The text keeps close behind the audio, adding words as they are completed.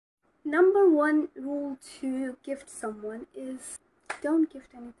Number one rule to gift someone is don't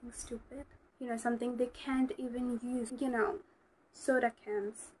gift anything stupid. Something they can't even use. Soda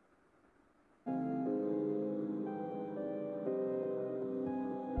cans.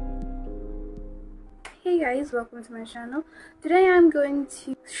 Hey guys, welcome to my channel. Today I'm going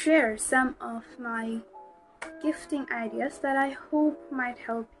to share some of my gifting ideas that I hope might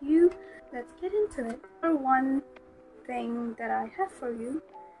help you. Let's get into it. One thing that I have for you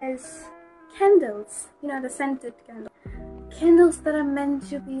is candles. The scented candles. Candles that are meant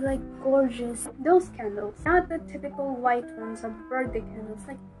to be like gorgeous. Those candles, not the typical white ones or birthday candles.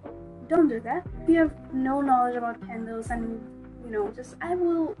 Like, don't do that. If you have no knowledge about candles and I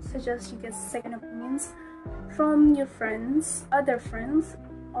will suggest you get second opinions from your friends, other friends,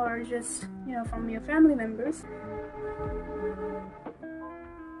 or just from your family members.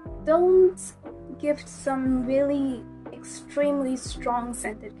 Don't gift some really extremely strong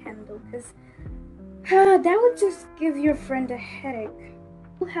scented candle, because that would just give your friend a headache.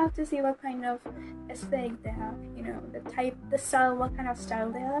 You'll have to see what kind of aesthetic they have, the type, the style, what kind of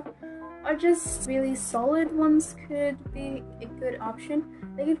style they have. Or just really solid ones could be a good option.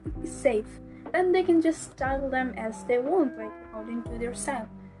 Like, it would be safe. Then they can just style them as they want, like according to their style.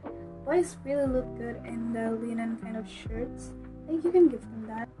 Boys really look good in the linen kind of shirts. Like, you can give them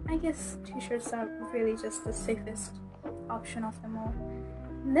that. I guess t-shirts are really just the safest option of them all.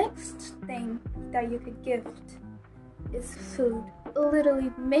 Next thing that you could gift is food.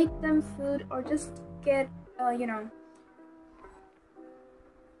 Literally make them food, or just get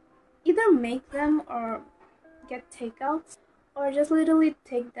either make them or get takeouts, or just literally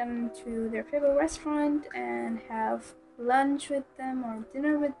take them to their favorite restaurant and have lunch with them or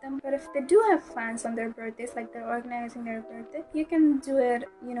dinner with them. But if they do have plans on their birthdays, like they're organizing their birthday, you can do it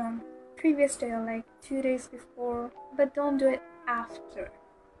previous day or like 2 days before, but don't do it after.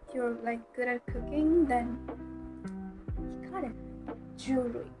 If you're like good at cooking, then you got it.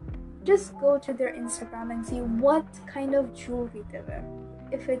 Jewelry. Just go to their Instagram and see what kind of jewelry they wear.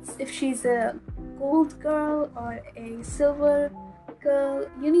 If she's a gold girl or a silver girl,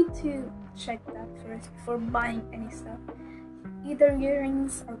 you need to check that first before buying any stuff. Either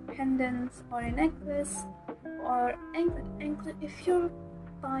earrings or pendants or a necklace or anklet. If you're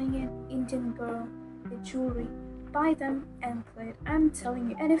buying an Indian girl a jewelry, buy them anklet. I'm telling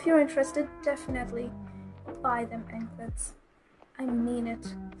you. And if you're interested, definitely buy them anklets. I mean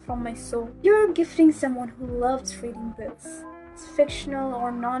it from my soul. You're gifting someone who loves reading books. It's fictional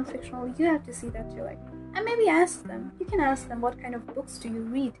or non-fictional, you have to see that too. And maybe ask them. You can ask them, what kind of books do you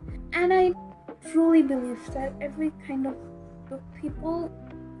read? And I truly believe that every kind of book people,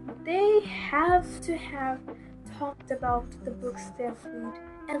 they have to have talked about the books they've read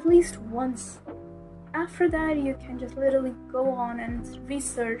at least once. After that, you can just literally go on and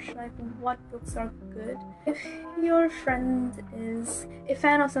research what books are good. If your friend is a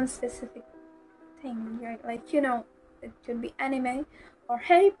fan of some specific thing, it could be anime or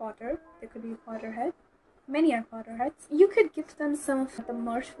Harry Potter. There could be Potterhead. Many are Potterheads. You could give them some of the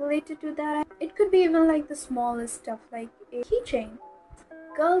merch related to that. It could be even like the smallest stuff, like a keychain.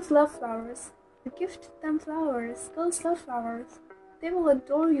 Girls love flowers. You gift them flowers. Girls love flowers. They will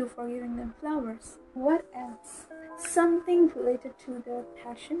adore you for giving them flowers. What else? Something related to their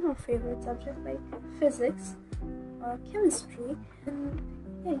passion or favorite subject, like physics or chemistry. And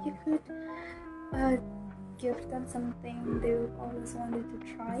yeah, you could gift them something they always wanted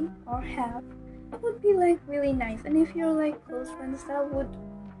to try or have. It would be really nice. And if you're close friends, that would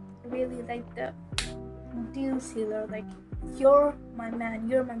really the deal sealer. You're my man,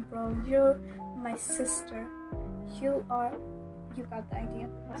 you're my bro, you're my sister. You got the idea.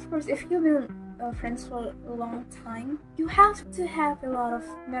 Of course, if you've been friends for a long time, you have to have a lot of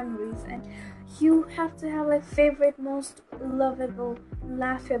memories, and you have to have favorite, most lovable,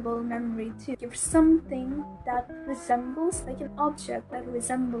 laughable memory too. Give something that resembles, an object that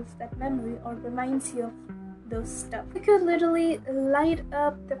resembles that memory or reminds you of those stuff. You could literally light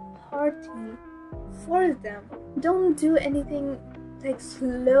up the party for them. Don't do anything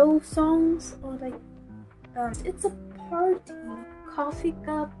slow songs or it's a party. Coffee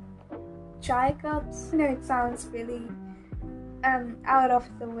cup, chai cups. I know it sounds really out of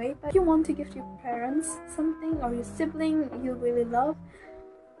the way, but if you want to gift your parents something, or your sibling you really love,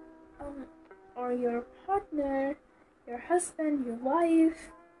 or your partner, your husband, your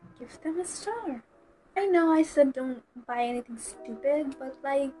wife, give them a star. I know I said don't buy anything stupid, but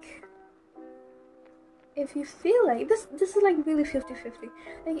if you feel this is really 50-50.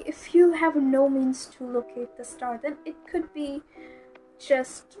 If you have no means to locate the star, then it could be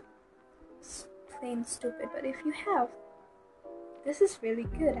just plain stupid. But if you have, this is really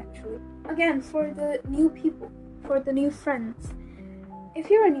good actually. Again, for the new people, for the new friends, if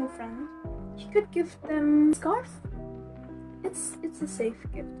you're a new friend, you could give them a scarf. It's a safe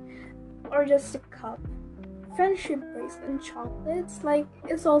gift, or just a cup. Friendship bracelet and chocolates, like,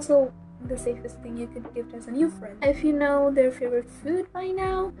 it's also the safest thing you could gift as a new friend. If you know their favorite food by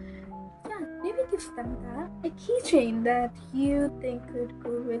now, yeah, maybe give them that. A keychain that you think could go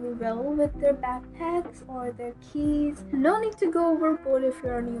really well with their backpacks or their keys. No need to go overboard if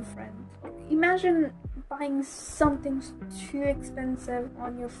you're a new friend. Imagine buying something too expensive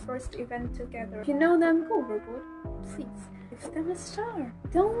on your first event together. If you know them, go overboard. Please, give them a star.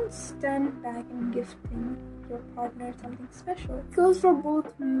 Don't stand back in gifting your partner something special. It goes for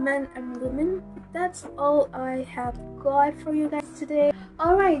both men and women. That's all I have got for you guys today.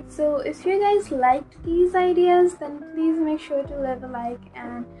 Alright, so if you guys liked these ideas, then please make sure to leave a like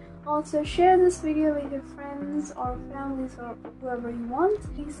and also share this video with your friends or families or whoever you want.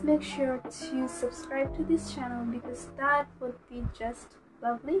 Please make sure to subscribe to this channel because that would be just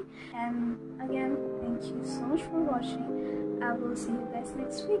lovely. And again, thank you so much for watching. I will see you guys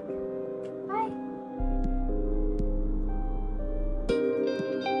next week. Bye!